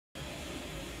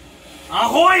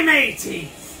Ahoy,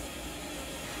 mateys!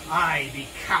 I be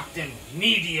Captain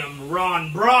Medium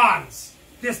Ron Bronze.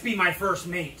 This be my first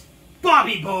mate,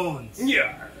 Bobby Bones.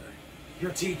 Yeah.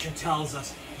 Your teacher tells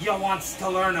us you wants to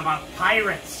learn about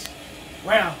pirates.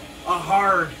 Well, a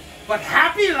hard but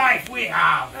happy life we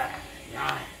have.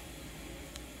 Yeah.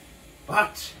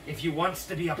 But if you wants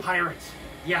to be a pirate,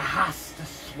 you has to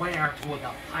swear to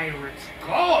the pirate's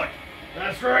code.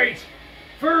 That's right.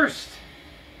 First,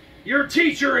 your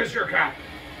teacher is your captain.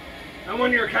 And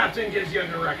when your captain gives you a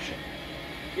direction,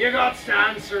 you got to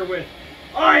answer with,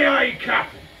 "Aye, aye,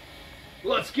 captain."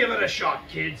 Let's give it a shot,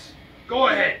 kids. Go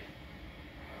ahead.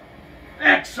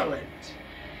 Excellent.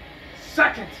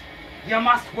 Second, you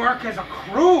must work as a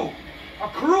crew. A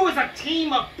crew is a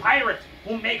team of pirates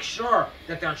who make sure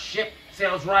that their ship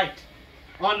sails right.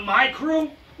 On my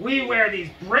crew, we wear these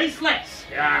bracelets.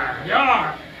 Yar.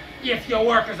 Yar. If you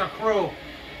work as a crew,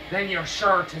 then you're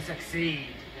sure to succeed.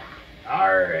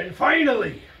 Arr, and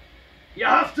finally, you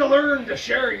have to learn to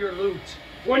share your loot.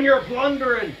 When you're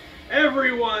plundering,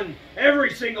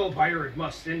 every single pirate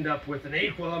must end up with an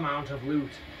equal amount of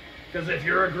loot. Because if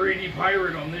you're a greedy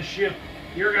pirate on this ship,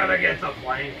 you're gonna get the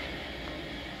plank.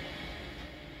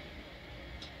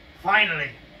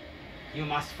 Finally, you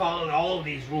must follow all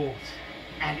these rules.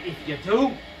 And if you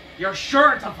do, you're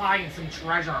sure to find some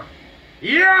treasure.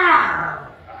 Yarr!